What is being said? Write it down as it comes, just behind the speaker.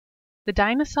The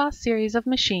Dynasaw series of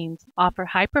machines offer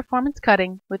high-performance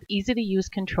cutting with easy-to-use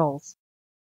controls.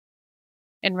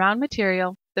 In round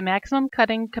material, the maximum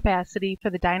cutting capacity for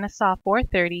the Dynasaw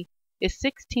 430 is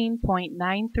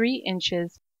 16.93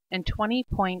 inches and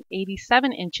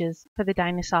 20.87 inches for the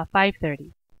Dynasaw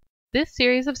 530. This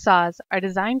series of saws are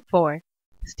designed for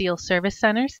steel service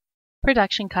centers,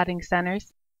 production cutting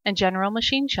centers, and general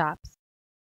machine shops.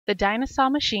 The Dynasaw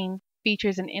machine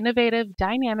features an innovative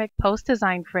dynamic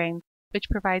post-design frame which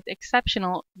provides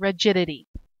exceptional rigidity.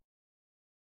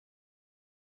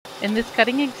 In this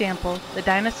cutting example, the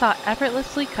Dynasaw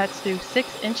effortlessly cuts through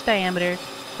 6-inch diameter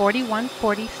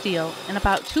 4140 steel in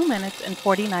about 2 minutes and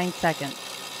 49 seconds.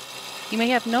 You may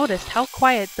have noticed how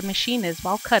quiet the machine is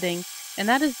while cutting, and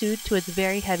that is due to its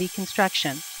very heavy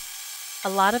construction. A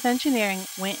lot of engineering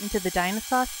went into the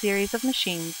Dynasaw series of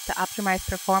machines to optimize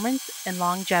performance and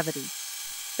longevity.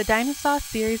 The Dynasaw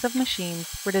series of machines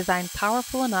were designed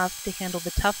powerful enough to handle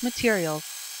the tough materials,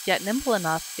 yet nimble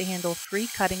enough to handle free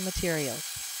cutting materials.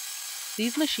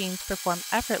 These machines perform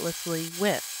effortlessly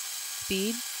with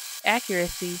speed,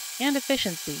 accuracy, and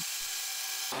efficiency.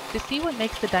 To see what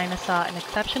makes the Dynasaw an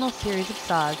exceptional series of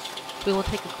saws, we will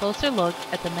take a closer look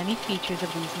at the many features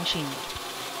of these machines.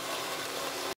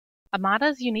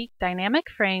 Amada's unique dynamic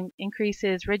frame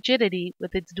increases rigidity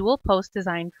with its dual post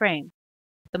design frame.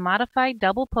 The modified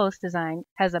double post design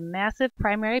has a massive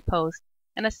primary post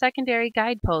and a secondary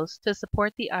guide post to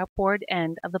support the outboard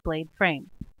end of the blade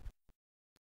frame.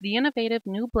 The innovative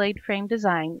new blade frame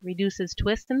design reduces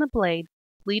twist in the blade,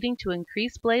 leading to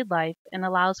increased blade life and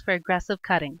allows for aggressive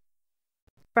cutting.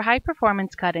 For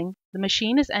high-performance cutting, the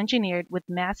machine is engineered with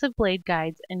massive blade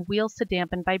guides and wheels to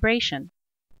dampen vibration.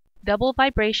 Double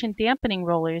vibration dampening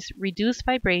rollers reduce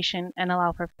vibration and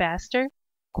allow for faster,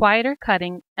 quieter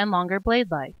cutting and longer blade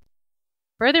life.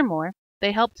 Furthermore,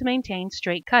 they help to maintain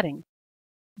straight cutting.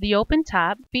 The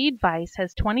open-top feed vise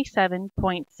has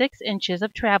 27.6 inches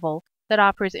of travel that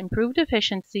offers improved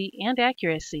efficiency and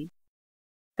accuracy.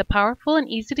 The powerful and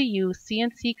easy-to-use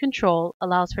CNC control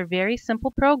allows for very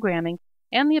simple programming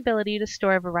and the ability to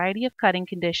store a variety of cutting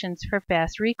conditions for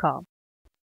fast recall.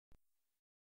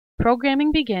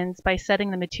 Programming begins by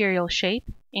setting the material shape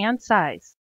and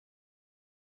size.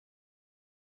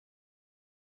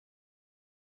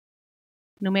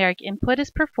 Numeric input is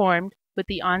performed with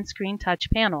the on-screen touch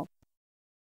panel.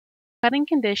 Cutting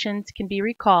conditions can be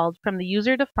recalled from the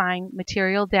user-defined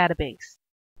material database.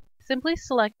 Simply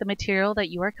select the material that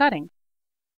you are cutting.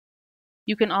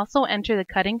 You can also enter the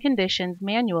cutting conditions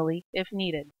manually if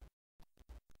needed.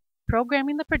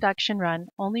 Programming the production run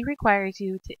only requires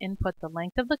you to input the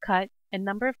length of the cut and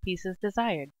number of pieces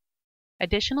desired.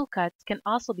 Additional cuts can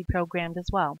also be programmed as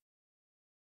well.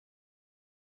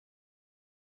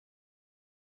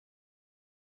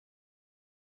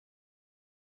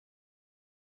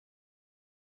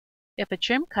 If a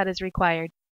trim cut is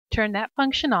required, turn that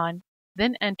function on,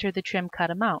 then enter the trim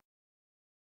cut amount.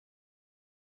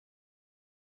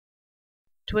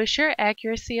 To assure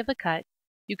accuracy of the cut,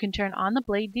 you can turn on the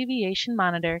blade deviation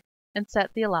monitor and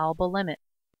set the allowable limit.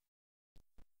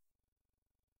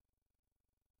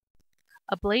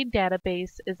 A blade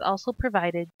database is also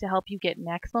provided to help you get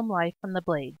maximum life from the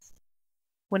blades.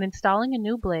 When installing a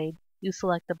new blade, you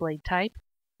select the blade type,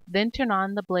 then turn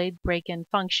on the blade break-in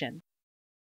function.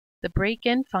 The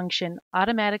break-in function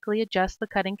automatically adjusts the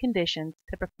cutting conditions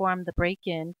to perform the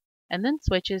break-in and then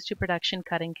switches to production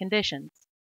cutting conditions.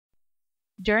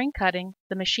 During cutting,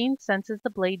 the machine senses the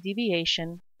blade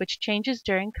deviation, which changes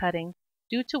during cutting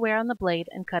due to wear on the blade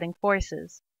and cutting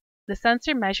forces. The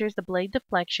sensor measures the blade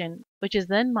deflection, which is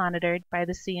then monitored by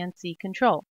the CNC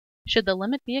control. Should the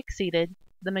limit be exceeded,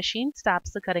 the machine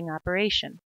stops the cutting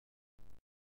operation.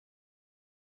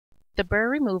 The burr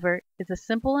remover is a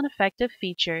simple and effective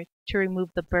feature to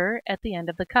remove the burr at the end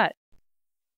of the cut.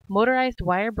 Motorized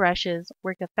wire brushes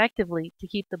work effectively to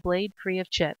keep the blade free of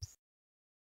chips.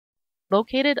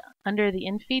 Located under the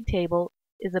infeed table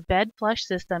is a bed flush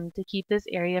system to keep this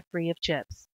area free of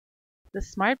chips. The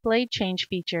Smart Blade Change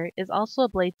feature is also a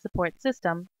blade support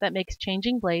system that makes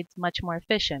changing blades much more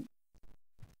efficient.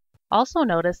 Also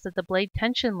notice that the blade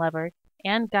tension lever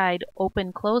and guide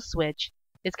open-close switch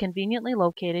is conveniently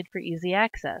located for easy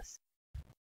access.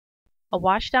 A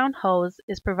washdown hose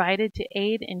is provided to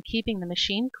aid in keeping the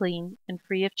machine clean and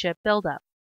free of chip buildup.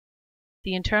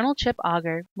 The internal chip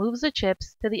auger moves the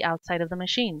chips to the outside of the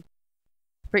machine.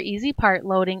 For easy part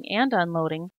loading and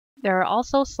unloading, there are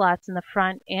also slots in the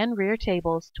front and rear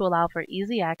tables to allow for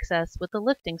easy access with the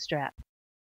lifting strap.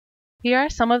 Here are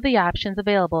some of the options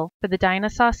available for the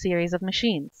Dynasaw series of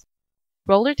machines.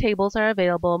 Roller tables are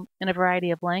available in a variety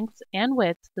of lengths and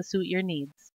widths to suit your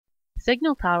needs.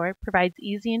 Signal tower provides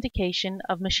easy indication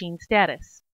of machine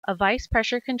status. A vice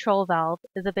pressure control valve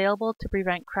is available to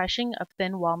prevent crushing of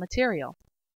thin wall material.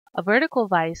 A vertical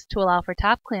vise to allow for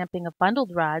top clamping of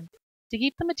bundled rods to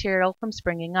keep the material from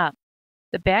springing up.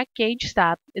 The back gauge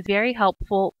stop is very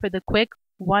helpful for the quick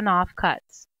one-off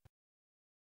cuts.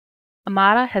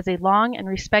 Amada has a long and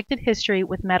respected history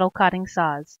with metal cutting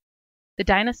saws. The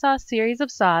Dynasaw series of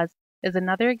saws is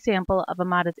another example of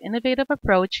Amada's innovative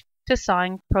approach to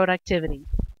sawing productivity.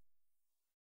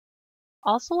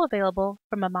 Also available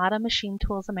from Amada Machine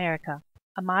Tools America,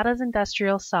 Amada's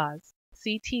Industrial Saws,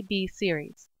 CTB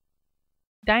Series,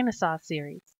 Dynasaw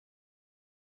Series,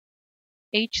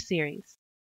 H Series,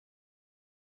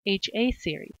 HA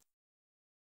Series,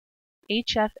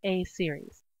 HFA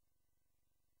Series,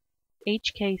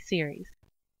 HK Series,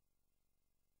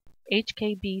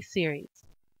 HKB Series,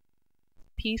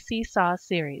 PC Saw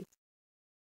Series,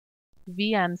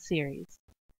 VM Series,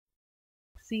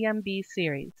 CMB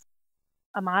Series,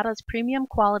 Amada's premium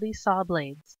quality saw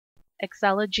blades,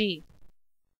 Excella G,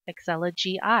 Excella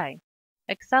GI,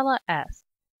 Excella S,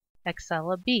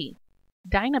 Excella B,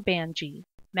 Dynaband G,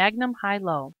 Magnum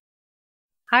High-Low,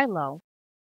 High-Low,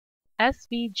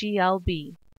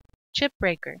 SVGLB, Chip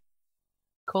Breaker,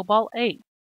 Cobalt 8,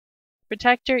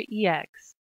 Protector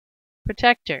EX,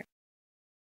 Protector,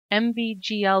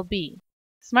 MVGLB,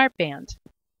 Smartband,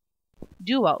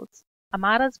 Duos,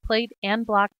 Amada's plate and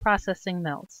block processing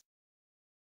mills,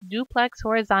 Duplex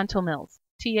horizontal mills,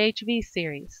 THV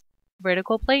series,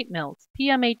 vertical plate mills,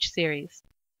 PMH series,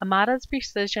 Amada's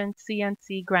precision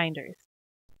CNC grinders,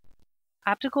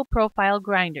 optical profile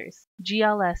grinders,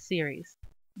 GLS series,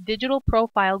 digital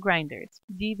profile grinders,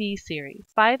 DV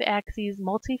series, 5-axis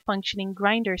multifunctioning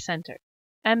grinder center,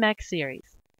 MX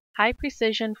series, high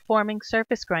precision forming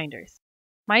surface grinders,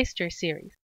 Meister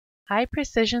series, high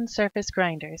precision surface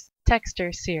grinders,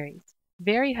 Texter series,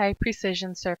 very high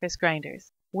precision surface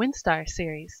grinders, Winstar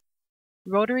series,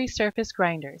 rotary surface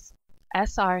grinders,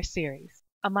 SR series.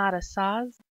 Amada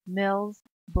saws, mills,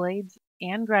 blades,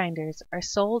 and grinders are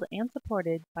sold and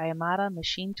supported by Amada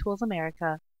Machine Tools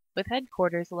America, with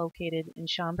headquarters located in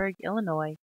Schaumburg,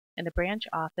 Illinois, and a branch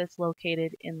office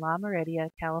located in La Mirada,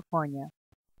 California.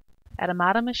 At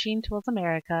Amada Machine Tools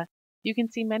America, you can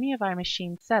see many of our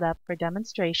machines set up for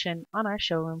demonstration on our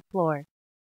showroom floor.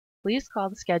 Please call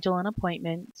to schedule an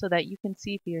appointment so that you can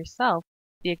see for yourself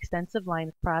the extensive line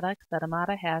of products that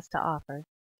Amada has to offer.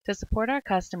 To support our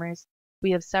customers, we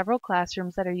have several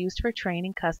classrooms that are used for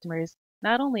training customers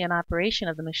not only on operation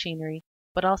of the machinery,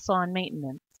 but also on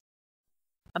maintenance.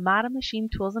 Amada Machine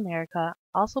Tools America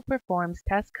also performs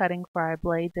test cutting for our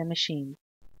blades and machines.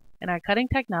 In our Cutting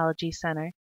Technology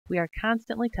Center, we are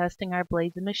constantly testing our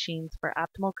blades and machines for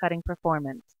optimal cutting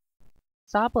performance.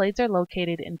 Saw blades are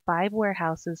located in 5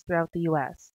 warehouses throughout the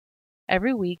U.S.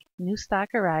 Every week, new stock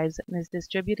arrives and is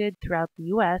distributed throughout the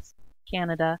U.S.,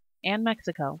 Canada, and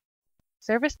Mexico.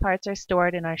 Service parts are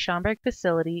stored in our Schaumburg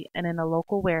facility and in a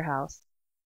local warehouse.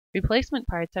 Replacement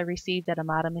parts are received at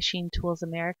Amada Machine Tools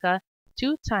America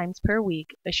 2 times per week,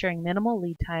 assuring minimal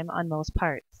lead time on most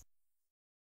parts.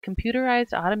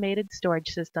 Computerized automated storage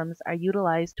systems are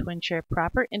utilized to ensure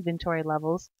proper inventory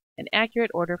levels and accurate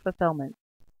order fulfillment.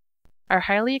 Our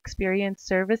highly experienced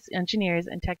service engineers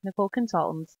and technical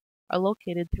consultants are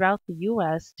located throughout the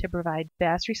U.S. to provide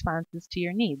fast responses to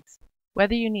your needs.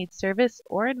 Whether you need service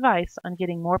or advice on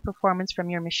getting more performance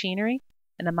from your machinery,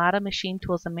 an Amada Machine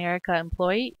Tools America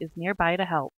employee is nearby to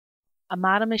help.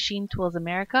 Amada Machine Tools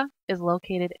America is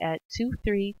located at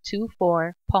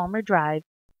 2324 Palmer Drive,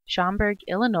 Schaumburg,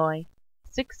 Illinois,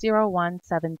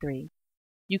 60173.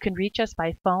 You can reach us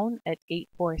by phone at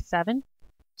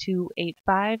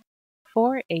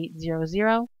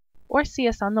 847-285-4800 or see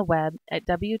us on the web at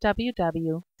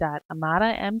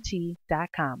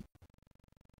www.amadamt.com.